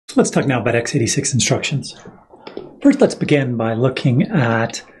Let's talk now about x86 instructions. First, let's begin by looking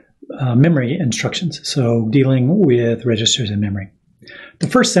at memory instructions, so dealing with registers in memory. The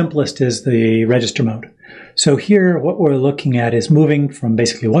first simplest is the register mode. So here what we're looking at is moving from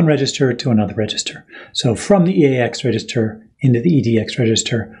basically one register to another register. So from the EAX register into the EDX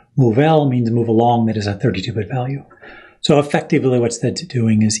register, move L means move along, that is a 32-bit value. So effectively what's that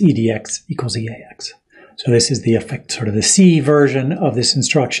doing is EDX equals EAX. So this is the effect, sort of the C version of this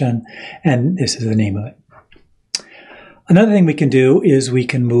instruction, and this is the name of it. Another thing we can do is we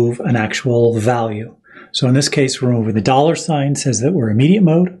can move an actual value. So in this case, we're moving the dollar sign, says that we're immediate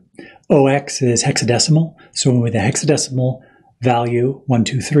mode. OX is hexadecimal, so we're moving the hexadecimal value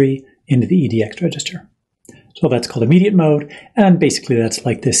 123 into the EDX register. So that's called immediate mode, and basically that's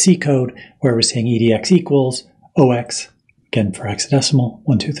like the C code where we're saying EDX equals OX, again for hexadecimal,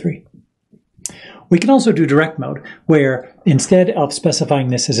 123. We can also do direct mode, where instead of specifying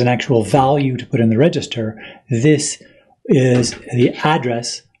this as an actual value to put in the register, this is the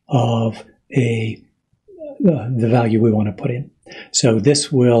address of the value we want to put in. So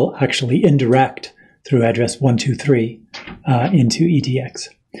this will actually indirect through address 123 into EDX.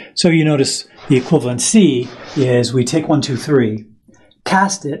 So you notice the equivalent C is we take 123,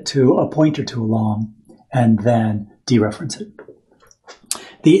 cast it to a pointer too long, and then dereference it.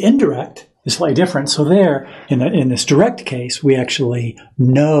 The indirect is slightly different. So there, in this direct case, we actually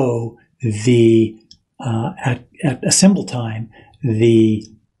know the at assemble time the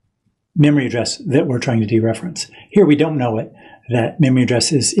memory address that we're trying to dereference. Here we don't know it. That memory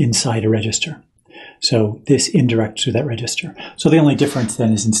address is inside a register. So this indirects through that register. So the only difference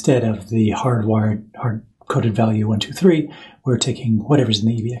then is instead of the hard-coded value 123, we're taking whatever's in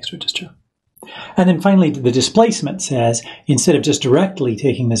the EBX register. And then finally, the displacement says, instead of just directly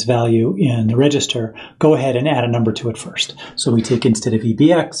taking this value in the register, go ahead and add a number to it first. So we take, instead of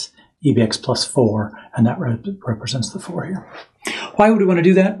EBX, EBX plus 4, and that represents the 4 here. Why would we want to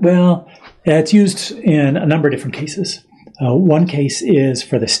do that? Well, it's used in a number of different cases. One case is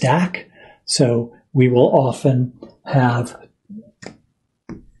for the stack. So we will often have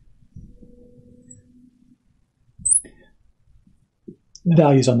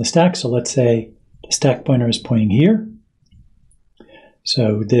values on the stack. So let's say the stack pointer is pointing here.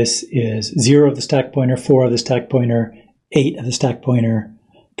 So this is 0 of the stack pointer, 4 of the stack pointer, 8 of the stack pointer,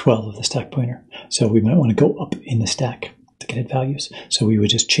 12 of the stack pointer. So we might want to go up in the stack to get at values. So we would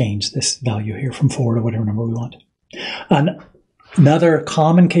just change this value here from 4 to whatever number we want. Another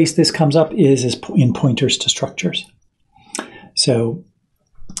common case this comes up is in pointers to structures. So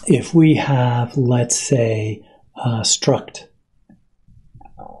if we have, let's say, struct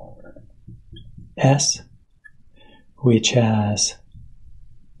S, which has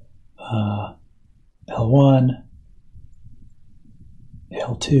L1,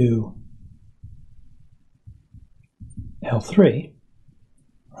 L2, L3,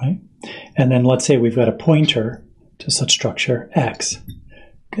 right? And then let's say we've got a pointer to such structure X.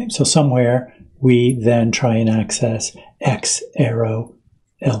 Okay, so somewhere we then try and access X arrow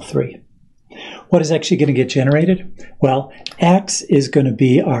L3. What is actually going to get generated? Well, X is going to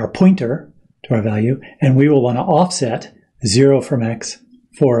be our pointer to our value, and we will want to offset 0 from X,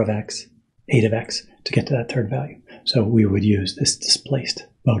 4 of X, 8 of X to get to that third value. So we would use this displaced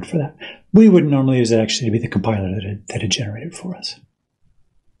mode for that. We would normally use it actually to be the compiler that had generated for us.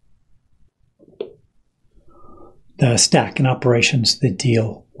 The stack and operations that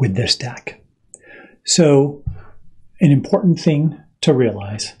deal with their stack. So an important thing to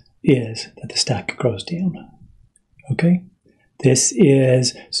realize is that the stack grows down. Okay? This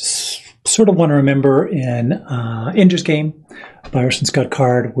is sort of one to remember in Ender's Game by Orson Scott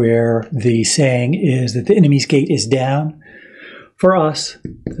Card, where the saying is that the enemy's gate is down. For us,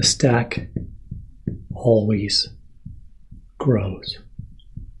 the stack always grows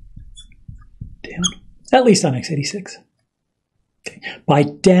down. At least on x86. Okay. By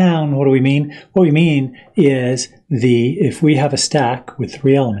down, what do we mean? What we mean is if we have a stack with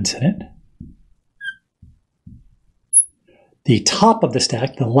 3 elements in it, the top of the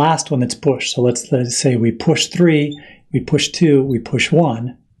stack, the last one that's pushed, so let's say we push 3, we push 2, we push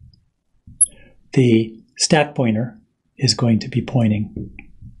 1, the stack pointer is going to be pointing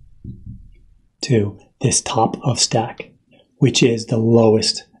to this top of stack, which is the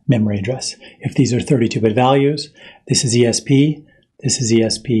lowest memory address. If these are 32-bit values, this is ESP, this is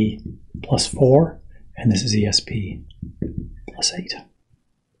ESP plus 4, and this is ESP plus 8.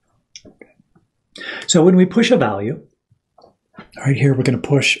 Okay. So when we push a value, right here we're going to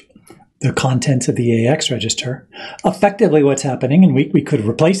push the contents of the AX register. Effectively what's happening, and we could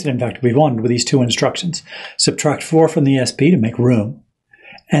replace it, in fact, if we wanted, with these two instructions. Subtract 4 from the ESP to make room,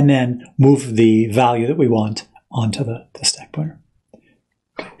 and then move the value that we want onto the stack pointer.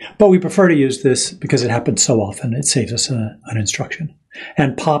 Okay. But we prefer to use this because it happens so often. It saves us an instruction.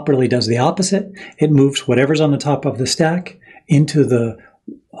 And pop really does the opposite. It moves whatever's on the top of the stack into the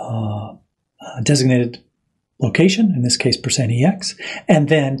designated location, in this case %EX, and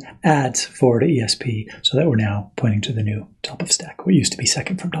then adds forward to ESP so that we're now pointing to the new top of stack, what used to be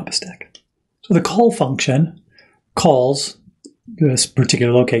second from top of stack. So the call function calls this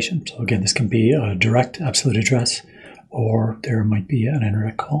particular location. So again, this can be a direct absolute address, or there might be an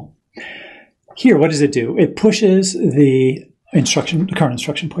indirect call. Here, what does it do? It pushes the current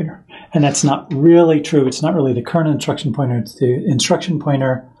instruction pointer. And that's not really true. It's not really the current instruction pointer. It's the instruction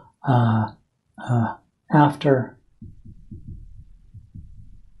pointer after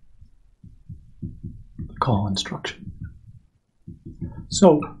the call instruction.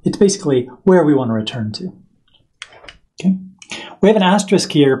 So it's basically where we want to return to. Okay. We have an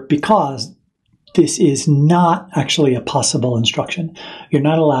asterisk here because this is not actually a possible instruction. You're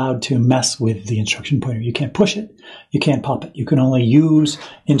not allowed to mess with the instruction pointer. You can't push it. You can't pop it. You can only use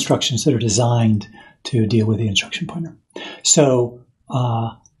instructions that are designed to deal with the instruction pointer. So,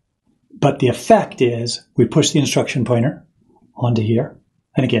 but the effect is we push the instruction pointer onto here.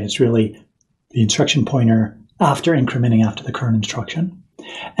 And again, it's really the instruction pointer after incrementing after the current instruction.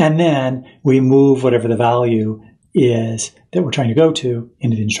 And then we move whatever the value is that we're trying to go to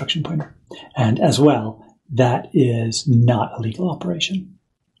into the instruction pointer. And as well, that is not a legal operation.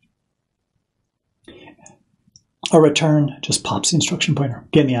 A return just pops the instruction pointer.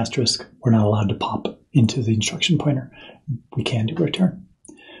 Again, the asterisk, we're not allowed to pop into the instruction pointer. We can do a return.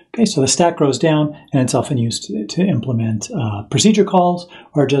 Okay, so the stack grows down, and it's often used to implement procedure calls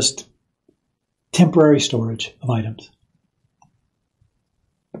or just temporary storage of items.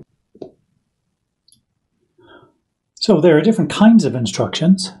 So there are different kinds of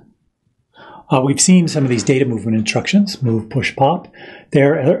instructions. We've seen some of these data movement instructions, move, push, pop.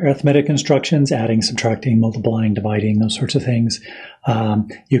 There are arithmetic instructions, adding, subtracting, multiplying, dividing, those sorts of things.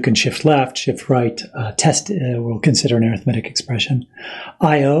 You can shift left, shift right. Test we'll consider an arithmetic expression.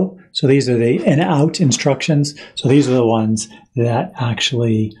 I/O, so these are the in out instructions. So these are the ones that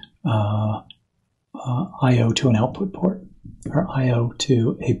actually I/O to an output port, or I/O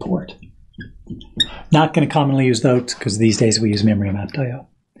to a port. Not going to commonly use those because these days we use memory mapped I/O.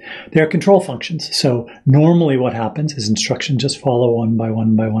 There are control functions. So normally what happens is instructions just follow one by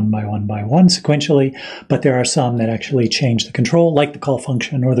one by one by one by one sequentially, but there are some that actually change the control, like the call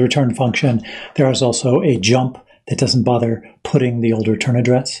function or the return function. There is also a jump that doesn't bother putting the old return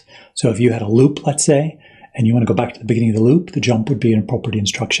address. So if you had a loop, let's say, and you want to go back to the beginning of the loop, the jump would be an appropriate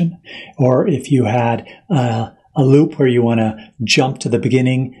instruction. Or if you had a loop where you want to jump to the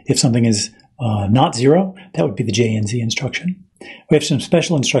beginning, if something is not 0, that would be the JNZ instruction. We have some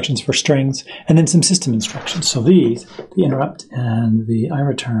special instructions for strings, and then some system instructions. So these, the interrupt and the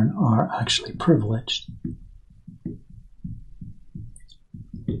iReturn, are actually privileged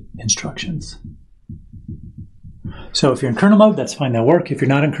instructions. So if you're in kernel mode, that's fine, they'll work. If you're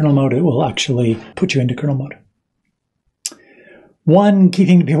not in kernel mode, it will actually put you into kernel mode. One key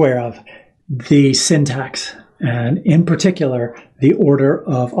thing to be aware of, the syntax, and in particular, the order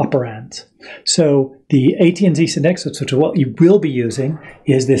of operands. So the AT&Z syntax, which is what you will be using,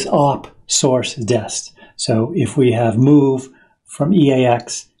 is this op source dest. So if we have move from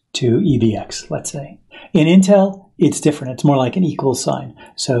EAX to EBX, let's say. In Intel, it's different. It's more like an equals sign.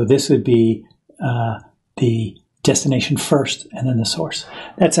 So this would be the destination first and then the source.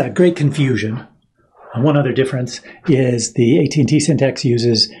 That's a great confusion. One other difference is the AT&T syntax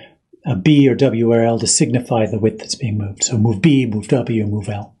uses a B or W or L to signify the width that's being moved. So move B, move W, move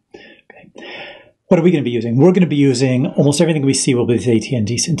L. Okay. What are we going to be using? We're going to be using almost everything we see will be the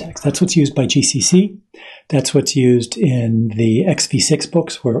AT&T syntax. That's what's used by GCC. That's what's used in the X86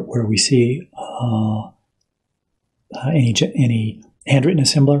 books where we see any handwritten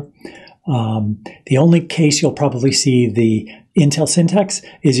assembler. The only case you'll probably see the Intel syntax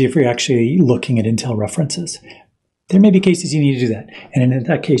is if you're actually looking at Intel references. There may be cases you need to do that. And in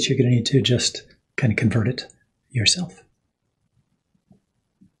that case, you're going to need to just kind of convert it yourself.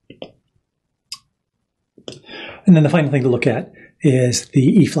 And then the final thing to look at is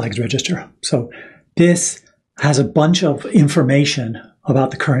the eFlags register. So this has a bunch of information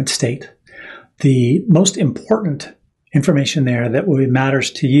about the current state. The most important information there that matters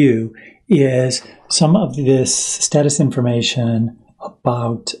to you is some of this status information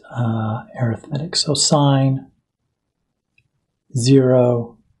about arithmetic. So sign,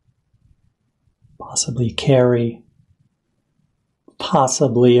 0, possibly carry,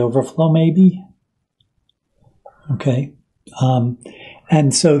 possibly overflow maybe. Okay. And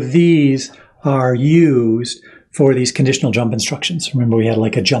And so these are used for these conditional jump instructions. Remember, we had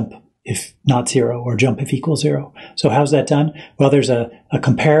like a jump if not 0 or jump if equals 0. So how's that done? Well, there's a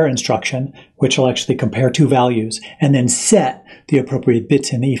compare instruction, which will actually compare two values and then set the appropriate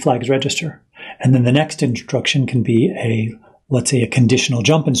bits in the eFlags register. And then the next instruction can be let's say a conditional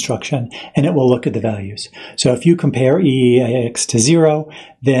jump instruction, and it will look at the values. So if you compare EAX to 0,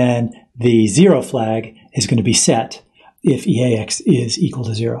 then the 0 flag is going to be set if EAX is equal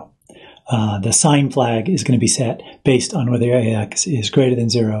to 0. The sign flag is going to be set based on whether AX is greater than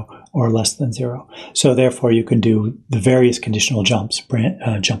 0 or less than 0. So therefore, you can do the various conditional jumps,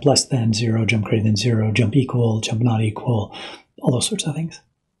 jump less than 0, jump greater than 0, jump equal, jump not equal, all those sorts of things.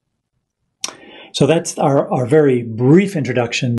 So that's our very brief introduction